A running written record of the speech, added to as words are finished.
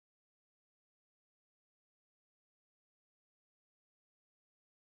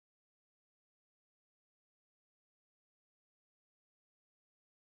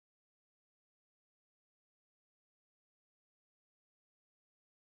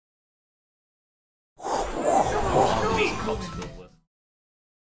filled with.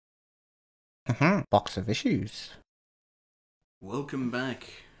 Box of issues. Welcome back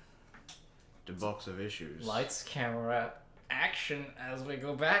to Box of Issues. Lights, camera, action as we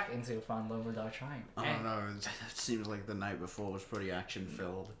go back into Find Love or Die Trying. I don't know, it seems like the night before was pretty action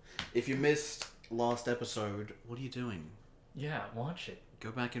filled. If you missed last episode, what are you doing? Yeah, watch it.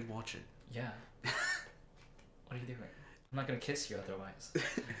 Go back and watch it. Yeah. What are you doing? I'm not gonna kiss you otherwise.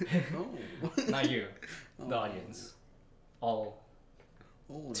 Oh. Not you. Oh. The audience. All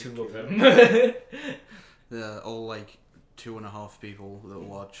Oh, two of okay. them. Yeah, all like 2.5 people that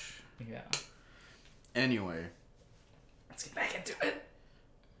watch. Yeah. Anyway. Let's get back into it.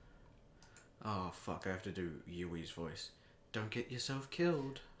 Oh fuck, I have to do Yui's voice. Don't get yourself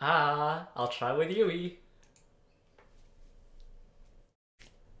killed. I'll try with Yui.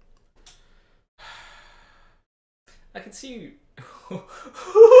 I can see you.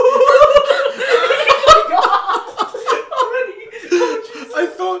 I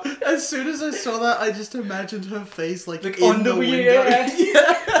thought, as soon as I saw that, I just imagined her face like in on the window. yeah.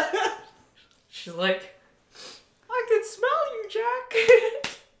 Yeah. She's like, I can smell you, Jack.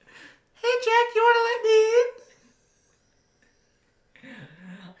 Hey Jack, you wanna let me in?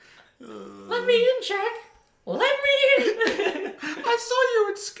 Let me in, Jack. Let me in. I saw you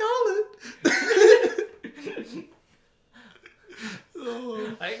in Scarlet.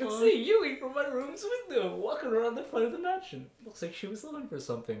 Oh, I can fuck. see Yui from my room's window walking around the front of the mansion. Looks like she was looking for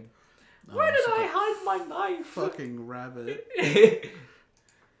something. Where did it's I like a hide my knife? Fucking rabbit.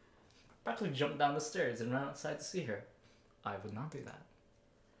 Practically jumped down the stairs and ran outside to see her. I would not do that.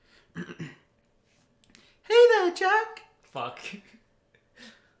 Hey there, Jack. Fuck.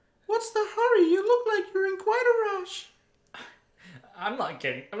 What's the hurry? You look like you're in quite a rush. I'm not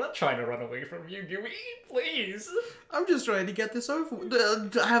trying to run away from you, Yui. Please. I'm just trying to get this over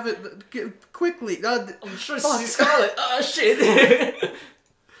with. Have it quickly. I'm sure to fuck. see Scarlet. Oh, shit.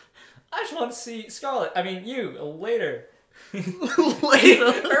 I just want to see Scarlet. I mean, you, later.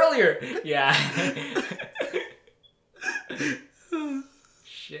 Later. Earlier. Yeah.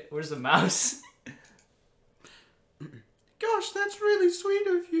 Shit, where's the mouse? Gosh, that's really sweet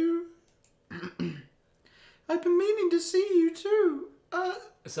of you. I've been meaning to see you too.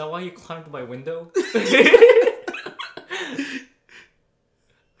 Is that why you climbed my window?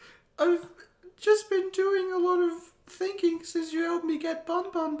 I've just been doing a lot of thinking since you helped me get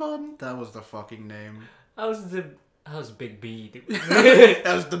Bun Bun Bun. That was the fucking name. How's Big B doing?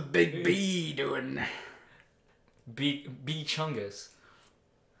 That was the big B doing. B Chungus.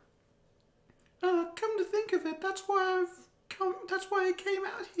 Come to think of it, that's why I came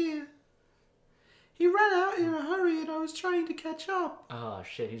out here. He ran out in a hurry and I was trying to catch up. Oh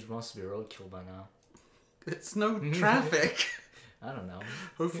shit, he must be roadkill by now. It's no traffic. I don't know.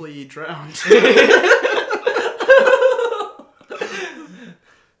 Hopefully he drowned.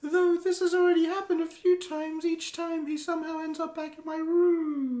 Though this has already happened a few times, each time he somehow ends up back in my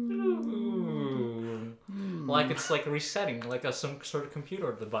room. Ooh. Like it's like resetting, like some sort of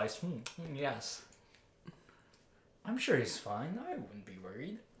computer device. Yes. I'm sure he's fine. I wouldn't be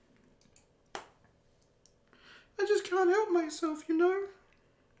worried. I just can't help myself, you know?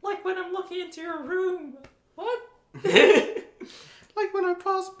 Like when I'm looking into your room. What? Like when I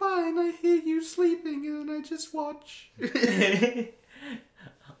pass by and I hear you sleeping and I just watch.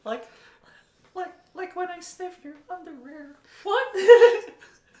 like when I sniff your underwear. What?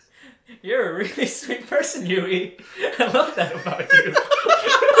 You're a really sweet person, Yui. I love that about you.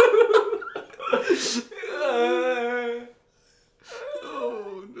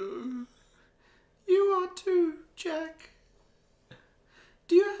 Oh no. You are too, Jack.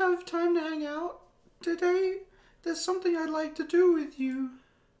 Do you have time to hang out today? There's something I'd like to do with you.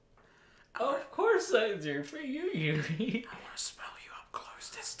 Of course I do, for you, Yui. I want to smell you up close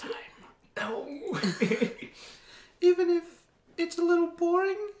this time. No. Even if it's a little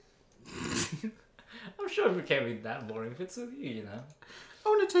boring. I'm sure it can't be that boring if it's with you, you know. I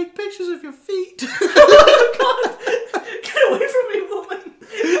want to take pictures of your feet. Oh God! Get away from me, woman!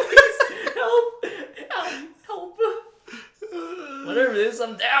 Please, help! Whatever it is,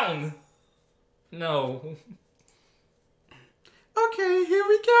 I'm down. No. Okay, here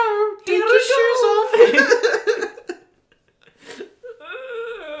we go. Take Here your we shoes go. off.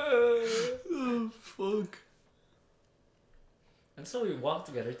 Oh, fuck. And so we walked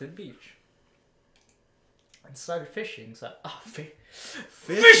together to the beach. And started fishing. So,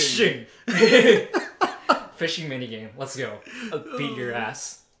 fishing! Fishing minigame. Let's go. I'll beat your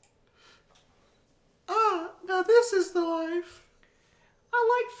ass. Now this is the life.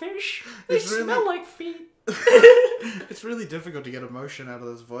 I like fish. They It's really- smell like feet. It's really difficult to get emotion out of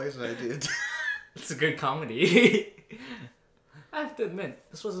this voice I did. It's a good comedy. I have to admit,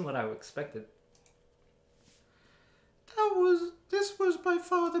 this wasn't what I expected. This was by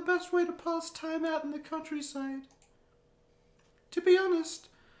far the best way to pass time out in the countryside. To be honest,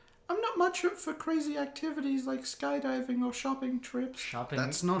 I'm not much for crazy activities like skydiving or shopping trips. Shopping.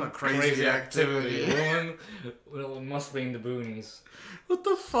 That's not a crazy activity. Woman, well, it must be in the boonies. What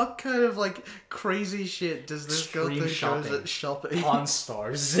the fuck kind of like crazy shit does this girl Extreme think goes at shopping? Pawn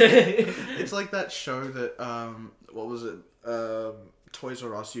stars. It's like that show that what was it? Toys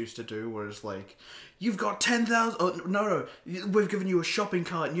R Us used to do, where it's like, you've got 10,000. Oh no, we've given you a shopping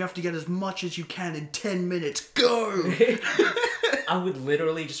cart, and you have to get as much as you can in 10 minutes. Go. I would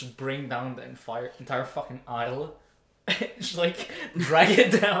literally just bring down the entire fucking aisle, just like drag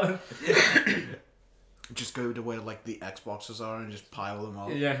it down. Just go to where like the Xboxes are and just pile them up.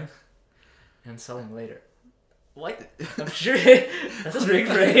 Yeah, and sell them later. What? I'm sure that's really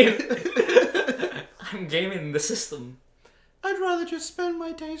great. I'm gaming the system. I'd rather just spend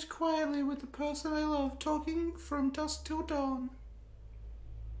my days quietly with the person I love, talking from dusk till dawn.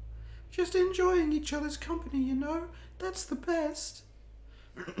 Just enjoying each other's company, you know? That's the best.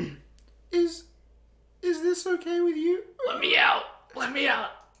 Is this okay with you? Let me out! Let me out!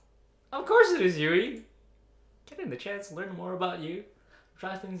 Of course it is, Yui. Getting the chance to learn more about you,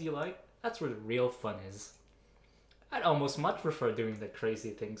 try things you like, that's where the real fun is. I'd almost much prefer doing the crazy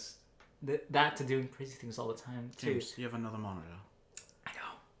things. That to doing crazy things all the time, too. James, you have another monitor. I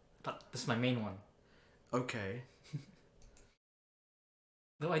know, but this is my main one. Okay.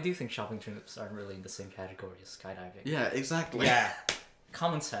 Though I do think shopping trips aren't really in the same category as skydiving. Yeah, exactly. Yeah.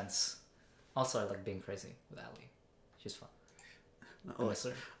 Common sense. Also, I like being crazy with Allie. She's fun.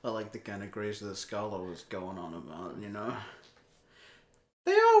 I like the kind of crazy that Scarlet was going on about, you know?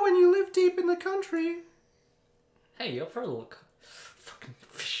 They are when you live deep in the country. Hey, you up for a little fucking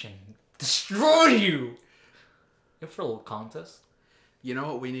fishing? Destroy you! You up for a little contest? You know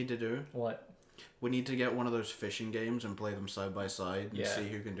what we need to do? What? We need to get one of those fishing games and play them side by side and Yeah. see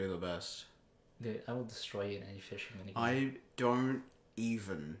who can do the best. Dude, I will destroy you in any fishing minigame. I don't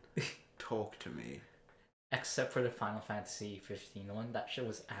even talk to me. Except for the Final Fantasy 15 one. That shit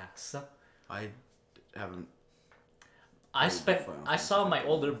was ass. I haven't. I Final saw my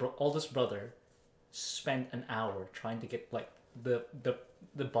Fantasy oldest brother spend an hour trying to get like the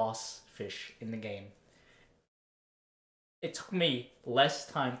boss fish in the game. It took me less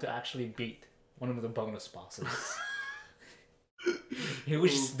time to actually beat one of the bonus bosses. He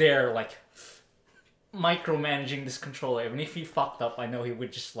was just there like micromanaging this controller. Even if he fucked up, I know he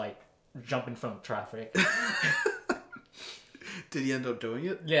would just like jump in front of traffic. Did he end up doing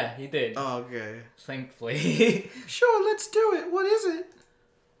it? Yeah, he did. Oh, okay. Thankfully. Sure, let's do it. What is it?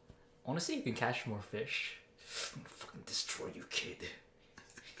 I want to see if you can catch more fish. I'm gonna fucking destroy you, kid.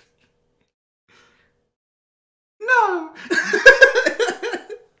 No!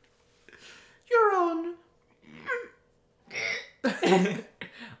 You're on.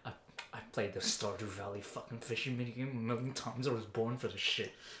 I played the Stardew Valley fucking fishing minigame a million times. I was born for this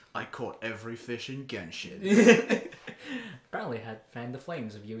shit. I caught every fish in Genshin. Apparently I had fanned the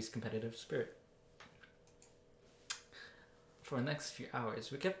flames of Yui's competitive spirit. For the next few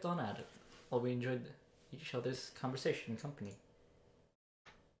hours, we kept on at it, while we enjoyed each other's conversation and company.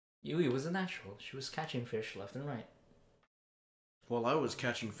 Yui was a natural. She was catching fish left and right. Well, I was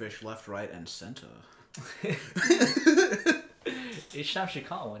catching fish left, right, and center. Each time she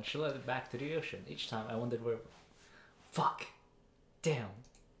caught one, she led it back to the ocean. Each time I wondered where... Fuck. Damn.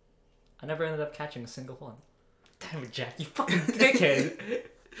 I never ended up catching a single one. Damn it, Jack, you fucking dickhead.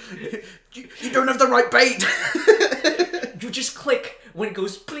 You don't have the right bait! You just click when it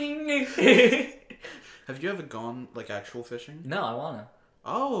goes bling. Have you ever gone, like, actual fishing? No, I wanna.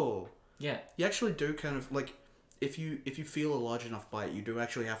 Oh! Yeah. You actually do kind of, like, if you feel a large enough bite, you do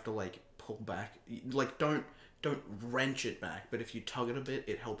actually have to, like, pull back. Like, don't wrench it back, but if you tug it a bit,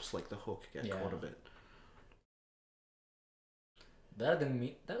 it helps, like, the hook get caught a bit. That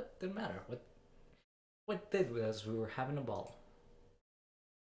didn't matter. What did was we were having a ball.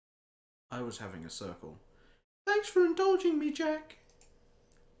 I was having a circle. Thanks for indulging me, Jack.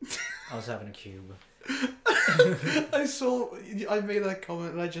 I was having a cube. I made that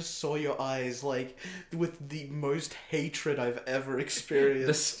comment and I just saw your eyes, like, with the most hatred I've ever experienced.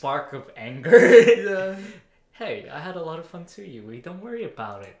 The spark of anger. Yeah. Hey, I had a lot of fun too, Yui. Don't worry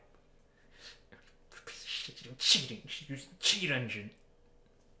about it. You're cheating. You're using cheat engine.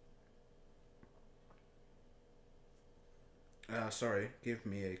 Sorry. Give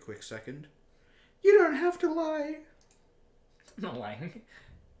me a quick second. You don't have to lie. I'm not lying.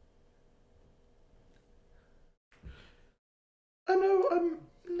 I know I'm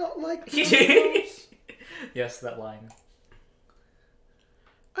not like everyone else. Yes, that line.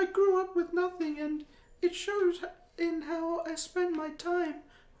 I grew up with nothing, and it shows in how I spend my time,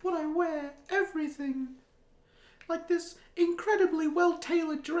 what I wear, everything. Like this incredibly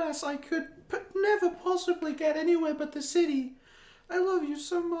well-tailored dress I could never possibly get anywhere but the city. I love you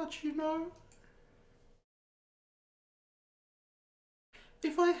so much, you know.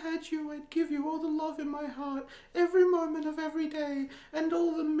 If I had you, I'd give you all the love in my heart, every moment of every day, and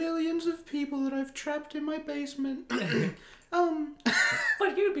all the millions of people that I've trapped in my basement.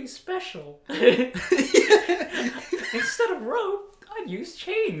 But you'd be special. Instead of rope, I'd use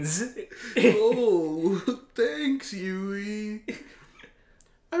chains. Oh, thanks, Yui.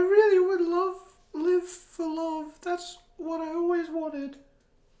 I really would live for love. That's what I always wanted.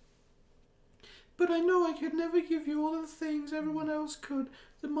 But I know I could never give you all the things everyone else could.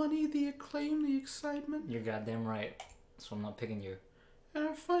 The money, the acclaim, the excitement. You're goddamn right. So I'm not picking you. And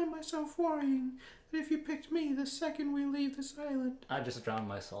I find myself worrying that if you picked me the second we leave this island, I just drowned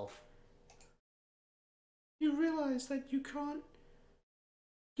myself. you realize that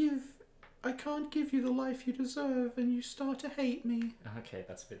I can't give you the life you deserve, and you start to hate me. Okay,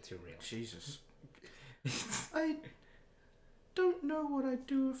 that's a bit too real. Jesus. I don't know what I'd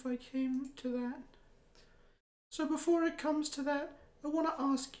do if I came to that. So before it comes to that, I want to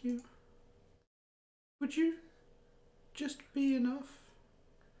ask you, would you just be enough?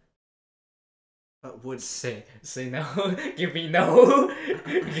 Would Say no. Give me no.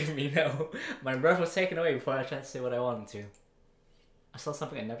 Give me no. My breath was taken away before I tried to say what I wanted to. I saw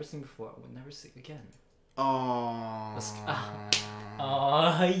something I'd never seen before. I would never see again. Oh.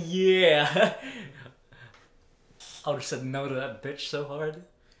 Oh yeah. I would have said no to that bitch so hard.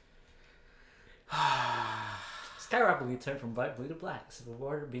 Sky rapidly turned from bright blue to black, as if the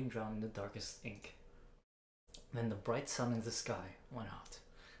water being drowned in the darkest ink. Then the bright sun in the sky went out,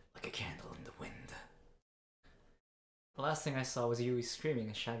 like a candle in the wind. The last thing I saw was Yui screaming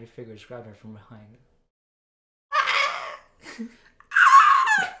and shadowy figures grabbing her from behind. Help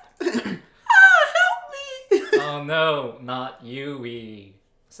me! Oh no, not Yui.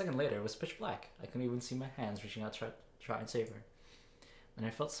 A second later, it was pitch black. I couldn't even see my hands reaching out to try and save her. Then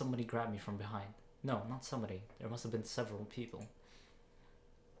I felt somebody grab me from behind. No, not somebody. There must have been several people.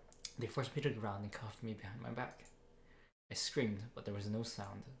 They forced me to the ground and cuffed me behind my back. I screamed, but there was no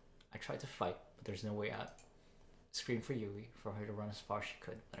sound. I tried to fight, but there was no way out. I screamed for Yui, for her to run as far as she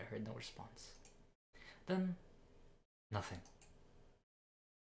could, but I heard no response. Then, nothing.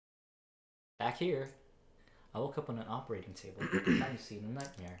 Back here, I woke up on an operating table, trying to see the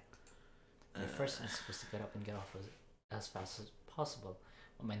nightmare. My first instinct was to get up and get off as fast as possible,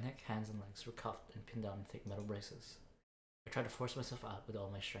 but my neck, hands, and legs were cuffed and pinned down in thick metal braces. I tried to force myself out with all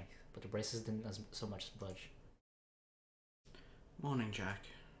my strength, but the braces didn't so much as budge. Morning, Jack.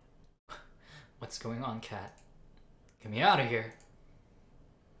 What's going on, Cat? Get me out of here!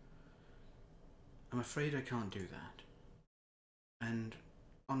 I'm afraid I can't do that. And,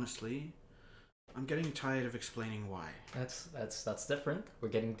 honestly, I'm getting tired of explaining why. That's different. We're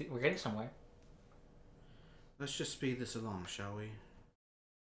getting somewhere. Let's just speed this along, shall we?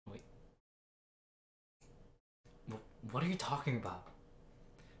 Wait. What are you talking about?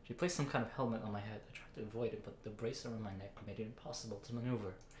 She placed some kind of helmet on my head. I tried to avoid it, but the brace around my neck made it impossible to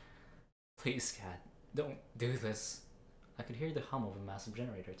maneuver. Please, Cat, don't do this. I could hear the hum of a massive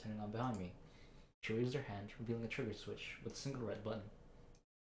generator turning on behind me. She raised her hand, revealing a trigger switch with a single red button.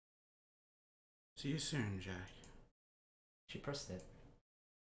 See you soon, Jack. She pressed it.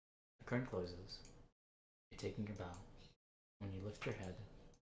 The curtain closes. You're taking a bow. When you lift your head,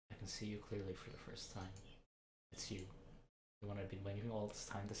 I can see you clearly for the first time. It's you. The one I've been waiting all this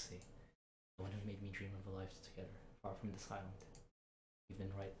time to see. The one who made me dream of a life together, far from this island. You've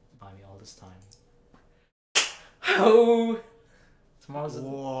been right by me all this time. Oh! Tomorrow's the...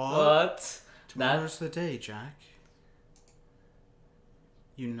 What? Tomorrow's the day, Jack.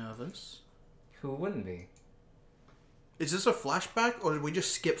 You nervous? Who wouldn't be? Is this a flashback, or did we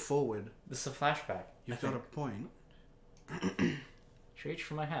just skip forward? This is a flashback. You've got a point. She reached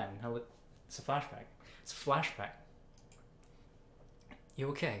for my hand and held it. It's a flashback. It's a flashback. You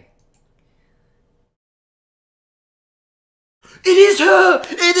okay? It is her!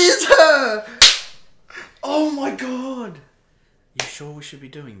 It is her! Oh my god! You sure we should be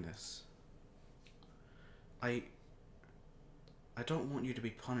doing this? I don't want you to be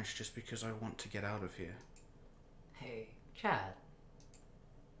punished just because I want to get out of here. Hey, Chad.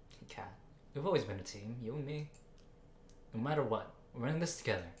 Hey, Cat. We've always been a team, you and me. No matter what, we're in this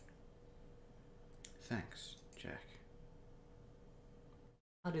together. Thanks, Jack.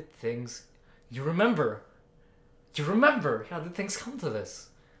 How did things... You remember! You remember! How did things come to this?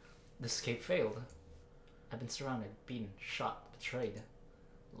 The escape failed. I've been surrounded, beaten, shot, betrayed.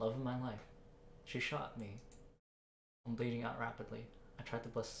 love of my life. She shot me. I'm bleeding out rapidly. I tried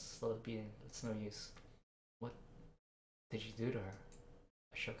to slow the beating, but it's no use. What did you do to her?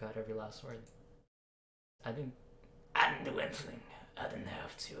 I shook out every last word. I didn't do anything. I didn't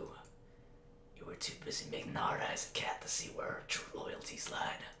have to. You were too busy making hard eyes at Cat to see where her true loyalties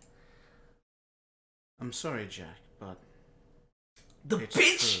lied. I'm sorry, Jack, but The it's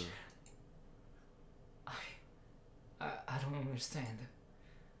bitch! true. I don't understand.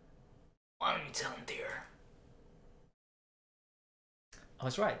 Why don't you tell him, dear? I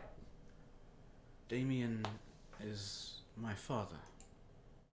was right. Damien is my father.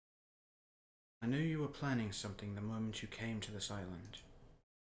 I knew you were planning something the moment you came to this island.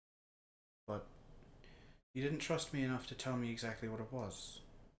 But you didn't trust me enough to tell me exactly what it was.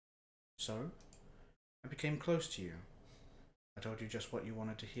 So, I became close to you. I told you just what you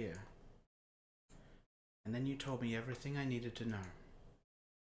wanted to hear. And then you told me everything I needed to know.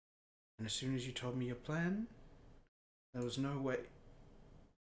 And as soon as you told me your plan, there was no way...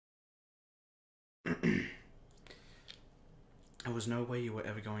 There was no way you were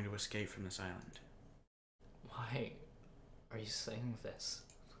ever going to escape from this island. Why are you saying this?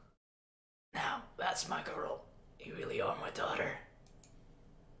 Now, that's my girl. You really are my daughter.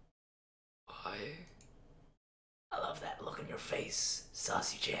 Why? I love that look on your face,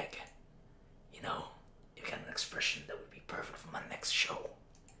 Saucy Jack. You know, you've got an expression that would be perfect for my next show.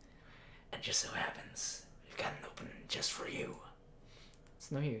 And just so happens, we've got an opening just for you.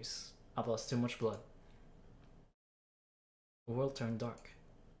 It's no use. I've lost too much blood. The world turned dark.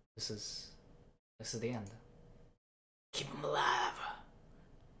 This is the end. Keep him alive.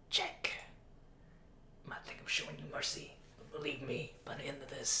 Check. Might think I'm showing you mercy, but believe me, by the end of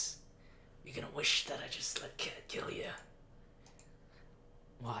this, you're gonna wish that I just let Cat kill you.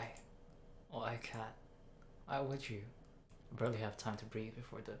 Why? Why, Cat? Why would you? I barely have time to breathe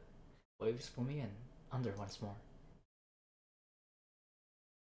before the waves pull me in under once more.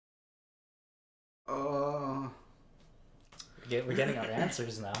 We're getting our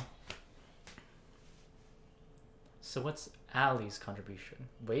answers now. So what's Allie's contribution?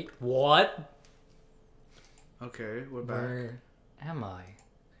 Wait, what? Okay, we're back. Where am I?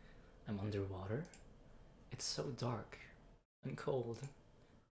 I'm underwater. It's so dark and cold. I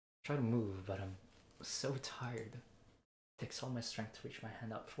try to move, but I'm so tired. It takes all my strength to reach my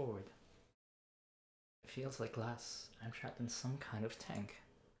hand out forward. It feels like glass. I'm trapped in some kind of tank.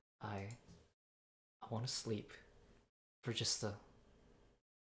 I want to sleep for just a...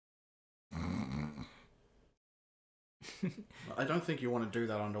 I don't think you want to do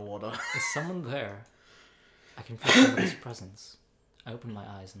that underwater. Is someone there? I can feel somebody's presence. I open my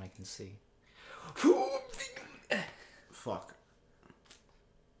eyes and I can see. Fuck.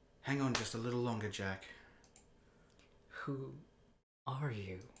 Hang on just a little longer, Jack. Who are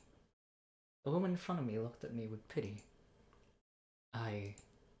you? The woman in front of me looked at me with pity. I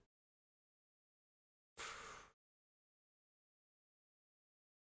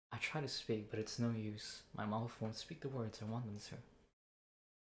try to speak, but it's no use. My mouth won't speak the words I want them to.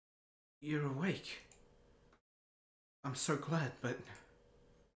 You're awake. I'm so glad, but...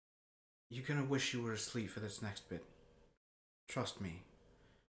 You're gonna wish you were asleep for this next bit. Trust me.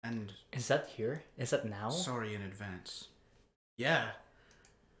 And... Is that here? Is that now? Sorry in advance. Yeah.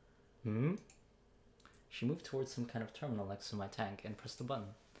 She moved towards some kind of terminal next to my tank and pressed the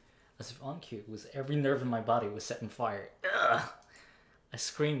button. As if on cue, every nerve in my body was set on fire. Ugh! I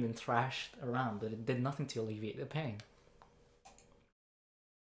screamed and thrashed around, but it did nothing to alleviate the pain.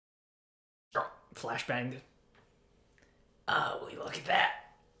 Flashbang. Will you look at that?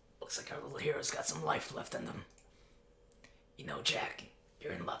 Looks like our little hero's got some life left in them. You know, Jack,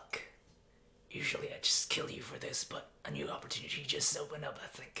 you're in luck. Usually I just kill you for this, but a new opportunity just opened up, I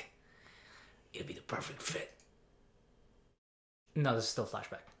think. You'll be the perfect fit. No, this is still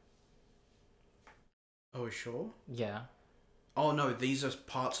flashback. Oh, sure? Yeah. Oh no, these are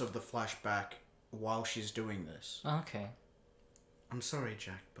parts of the flashback while she's doing this. Okay. I'm sorry,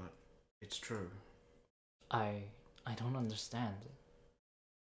 Jack, but it's true. I don't understand.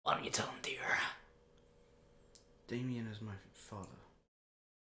 Why don't you tell him, dear? Damien is my father.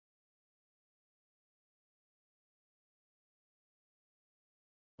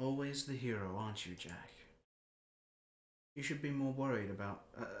 Always the hero, aren't you, Jack? You should be more worried about...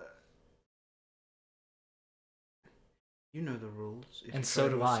 You know the rules. If And you so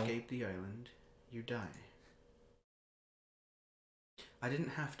try do to I. escape the island, you die. It didn't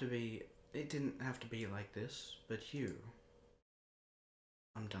have to be like this, but you...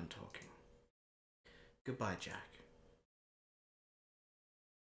 I'm done talking. Goodbye, Jack.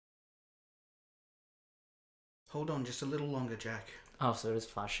 Hold on just a little longer, Jack. Oh, so it is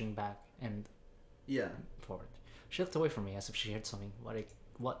flashing back and Yeah. forward. She looked away from me as if she heard something.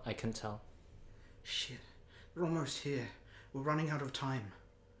 What I couldn't tell. Shit. We're almost here. We're running out of time.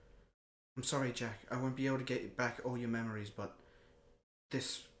 I'm sorry, Jack. I won't be able to get back all your memories, but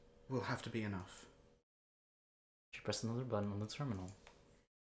this will have to be enough. She pressed another button on the terminal.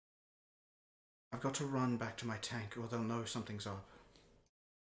 I've got to run back to my tank, or they'll know something's up.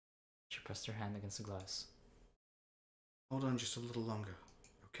 She pressed her hand against the glass. Hold on just a little longer,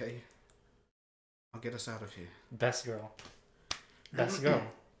 okay? I'll get us out of here. Best girl. Best girl.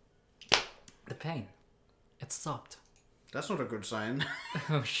 The pain. It stopped. That's not a good sign.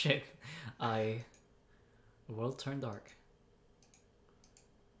 Oh shit. The world turned dark.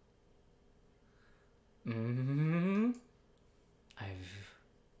 I've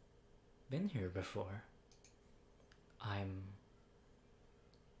been here before. I'm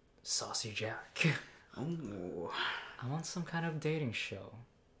Saucy Jack. Oh. I'm on some kind of dating show.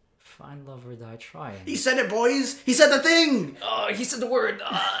 Find love or die trying. He said it, boys! He said the thing! Oh, he said the word.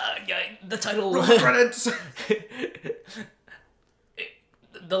 Yeah, the title. Roll credits!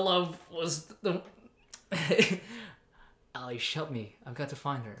 The love was the. Alice, help me. I've got to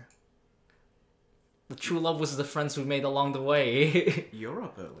find her. The true love was the friends we made along the way. You're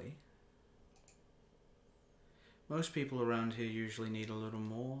up early. Most people around here usually need a little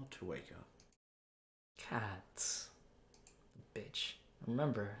more to wake up. Cat. Bitch.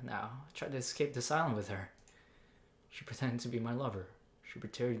 Remember, now, I tried to escape this island with her. She pretended to be my lover. She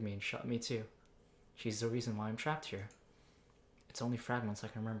betrayed me and shot me too. She's the reason why I'm trapped here. It's only fragments I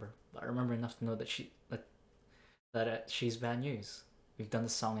can remember, but I remember enough to know that she's bad news. We've done the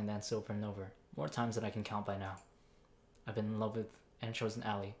song and dance over and over, more times than I can count by now. I've been in love with and chosen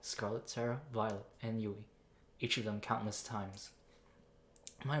Allie, Scarlet, Sarah, Violet, and Yui. Each of them countless times.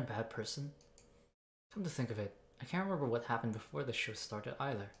 Am I a bad person? Come to think of it, I can't remember what happened before the show started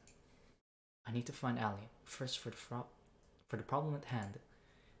either. I need to find Allie, first for the problem at hand.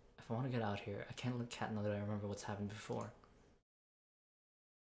 If I want to get out here, I can't let Kat know that I remember what's happened before.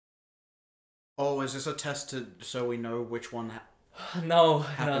 Oh, is this a test so we know which one No,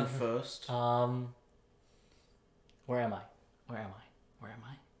 happened first? Where am I? Where am I? Where am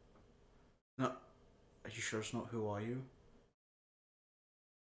I? No, are you sure it's not Who Are You?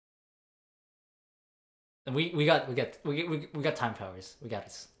 We got time powers. We got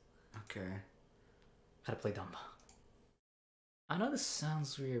this. Okay. Gotta play dumb. I know this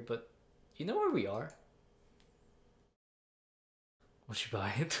sounds weird, but you know where we are? Once you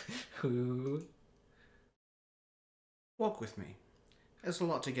buy it, who? Walk with me. There's a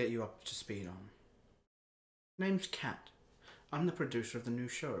lot to get you up to speed on. Name's Kat. I'm the producer of the new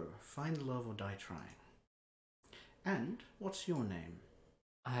show, Find Love or Die Trying. And what's your name?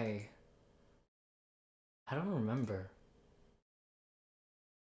 I don't remember.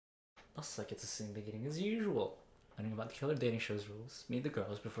 Looks like it's the same beginning as usual. Learning about the killer dating show's rules. Meet the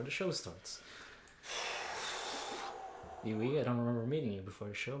girls before the show starts. Yui, I don't remember meeting you before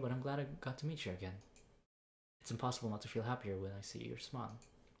the show, but I'm glad I got to meet you again. It's impossible not to feel happier when I see your smile.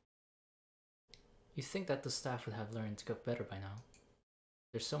 You'd think that the staff would have learned to cook better by now.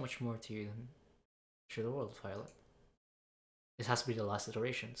 There's so much more to you than show the world, Violet. This has to be the last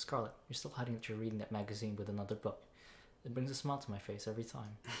iteration. Scarlet, you're still hiding that you're reading that magazine with another book. It brings a smile to my face every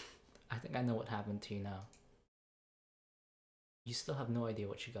time. I think I know what happened to you now. You still have no idea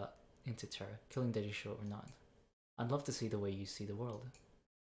what you got into, Tara, killing Daddy Show or not. I'd love to see the way you see the world.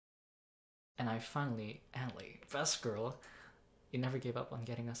 And I finally, Antley, best girl, you never gave up on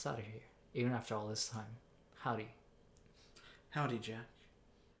getting us out of here, even after all this time. Howdy. Howdy, Jack.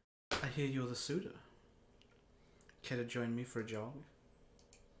 I hear you're the suitor. Care to join me for a jog?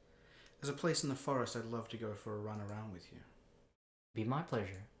 There's a place in the forest I'd love to go for a run around with you. Be my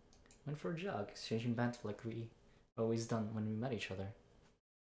pleasure. Went for a jog, exchanging banter like we always done when we met each other.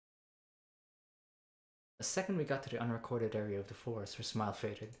 The second we got to the unrecorded area of the forest, her smile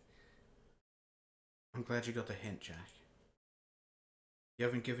faded. I'm glad you got the hint, Jack. You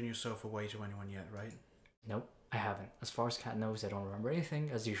haven't given yourself away to anyone yet, right? Nope, I haven't. As far as Kat knows, I don't remember anything,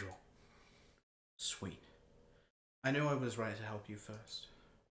 as usual. Sweet. I knew I was right to help you first.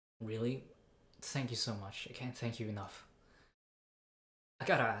 Really? Thank you so much. I can't thank you enough. I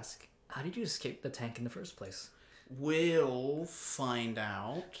gotta ask, how did you escape the tank in the first place? We'll find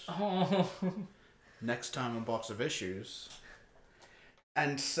out Oh. next time on Box of Issues.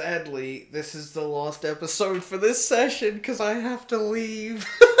 And sadly, this is the last episode for this session because I have to leave.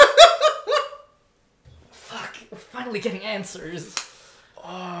 Fuck, we're finally getting answers.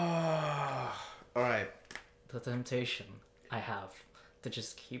 Oh. Alright. The temptation I have to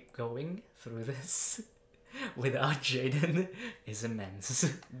just keep going through this without Jaden is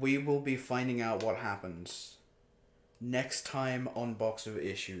immense. We will be finding out what happens next time on Box of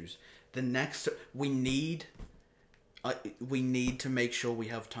Issues. We need to make sure we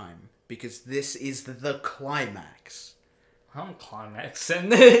have time because this is the climax. I'm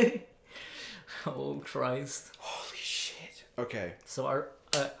climaxing. Oh Christ! Holy shit! Okay. So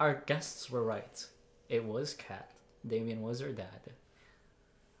our guests were right. It was Kat. Damien was her dad.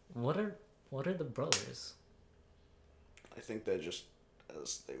 What are the brothers? I think they're just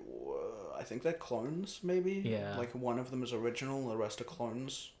as they were. I think they're clones, maybe. Yeah. Like one of them is original, the rest are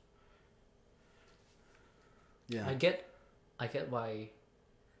clones. Yeah. I get why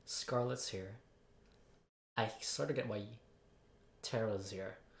Scarlett's here. I sort of get why Tara's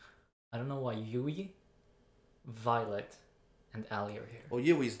here. I don't know why Yui, Violet, and Ali are here. Well,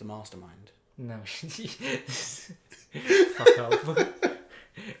 Yui's the mastermind. No, fuck off.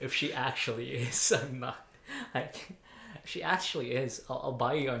 If she actually is, I'm not. If she actually is, I'll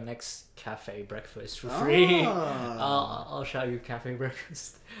buy you our next cafe breakfast for free. I'll shout you cafe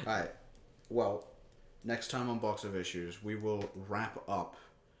breakfast. Alright. Well, next time on Box of Issues, we will wrap up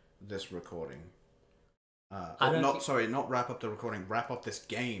this recording. Not wrap up the recording. Wrap up this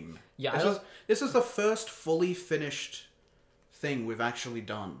game. Yeah, this is the first fully finished thing we've actually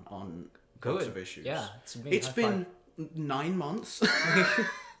done on Box of Issues. Yeah, it's been 9 months.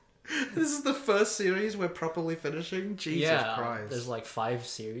 This is the first series we're properly finishing. Jesus Christ! There's like 5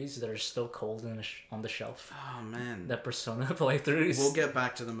 series that are still cold on the shelf. Oh man, the Persona playthroughs. We'll get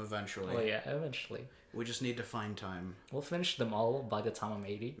back to them eventually. Oh yeah, eventually. We just need to find time. We'll finish them all by the time I'm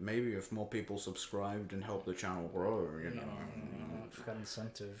 80. Maybe if more people subscribed and helped the channel grow, you know. I've got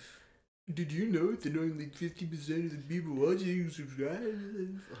incentive. Did you know that only 50% of the people watching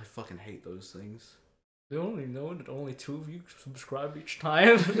subscribe? I fucking hate those things. They only know that only 2 of you subscribe each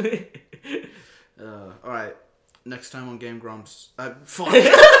time. Alright. Next time on Game Grumps. Fuck.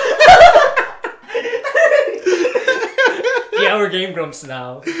 Yeah, we're Game Grumps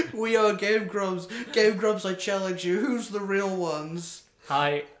now. We are Game Grumps. Game Grumps, I challenge you. Who's the real ones?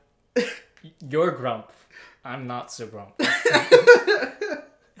 Hi. You're Grump. I'm not so Grump.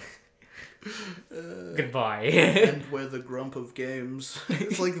 Goodbye. And we're the Grump of games.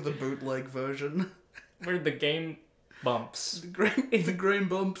 It's like the bootleg version. We're the Game Bumps. The Grain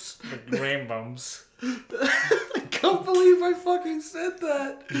Bumps. The Grain Bumps. I can't believe I fucking said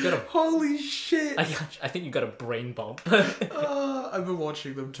that. Holy shit. I think you got a brain bump. I've been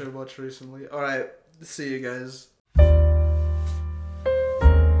watching them too much recently. Alright, see you guys.